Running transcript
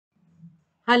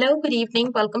Hello, good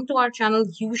evening. Welcome to our channel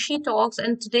Yushi Talks.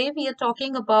 And today we are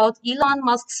talking about Elon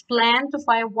Musk's plan to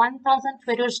fire 1,000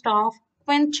 Twitter staff,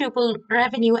 quintuple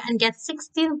revenue, and get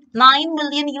 69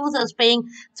 million users paying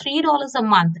 $3 a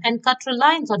month and cut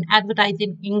reliance on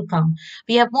advertising income.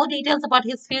 We have more details about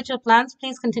his future plans.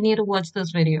 Please continue to watch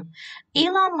this video.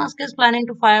 Elon Musk is planning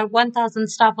to fire 1,000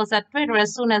 staffers at Twitter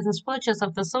as soon as his purchase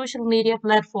of the social media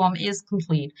platform is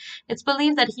complete. It's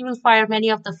believed that he will fire many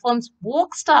of the firm's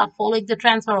woke staff following the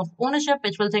transfer of ownership,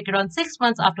 which will take around 6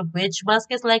 months, after which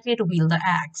Musk is likely to wield the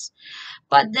axe.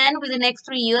 But then, within the next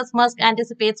 3 years, Musk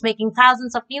anticipates making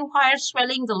thousands of new hires,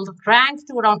 swelling the ranks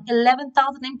to around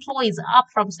 11,000 employees, up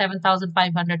from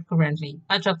 7,500 currently.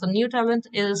 Much of the new talent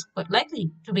is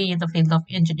likely to be in the field of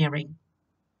engineering.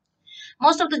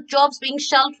 Most of the jobs being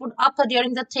shelved would occur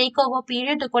during the takeover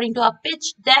period, according to a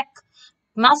pitch deck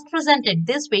Musk presented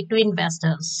this week to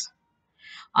investors.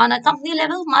 On a company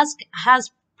level, Musk has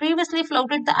previously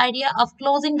floated the idea of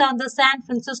closing down the San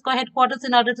Francisco headquarters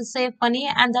in order to save money,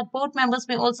 and that board members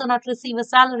may also not receive a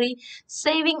salary,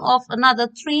 saving off another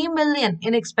 $3 million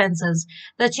in expenses.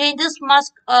 The changes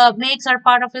Musk makes are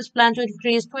part of his plan to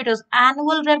increase Twitter's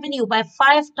annual revenue by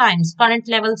 5 times current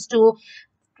levels to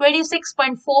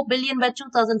 26.4 billion by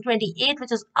 2028,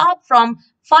 which is up from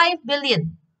 5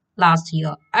 billion last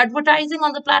year. Advertising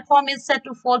on the platform is set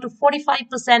to fall to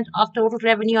 45% of total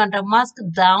revenue under Musk,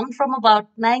 down from about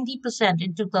 90%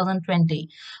 in 2020.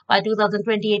 By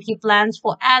 2028, he plans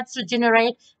for ads to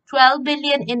generate 12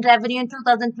 billion in revenue in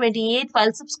 2028,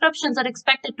 while subscriptions are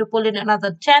expected to pull in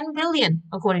another 10 billion,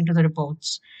 according to the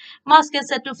reports. Musk is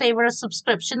said to favor a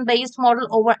subscription-based model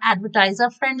over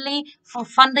advertiser-friendly for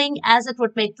funding, as it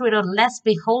would make Twitter less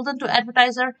beholden to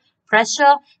advertiser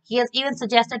pressure. He has even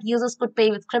suggested users could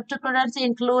pay with cryptocurrency,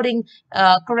 including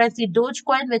currency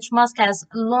Dogecoin, which Musk has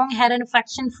long had an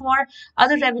affection for.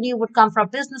 Other revenue would come from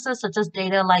businesses such as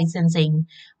data licensing.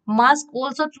 Musk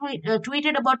also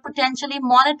tweeted about potentially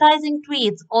monetizing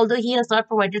tweets, although he has not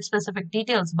provided specific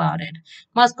details about it.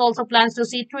 Musk also plans to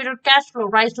see Twitter cash flow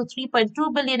rise to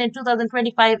 3.2 billion in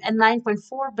 2025 and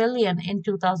 9.4 billion in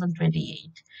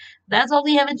 2028. That's all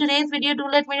we have in today's video. Do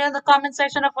let me know in the comment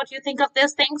section of what you think of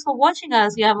this. Thanks for watching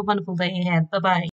us. You have a wonderful day ahead. Bye bye.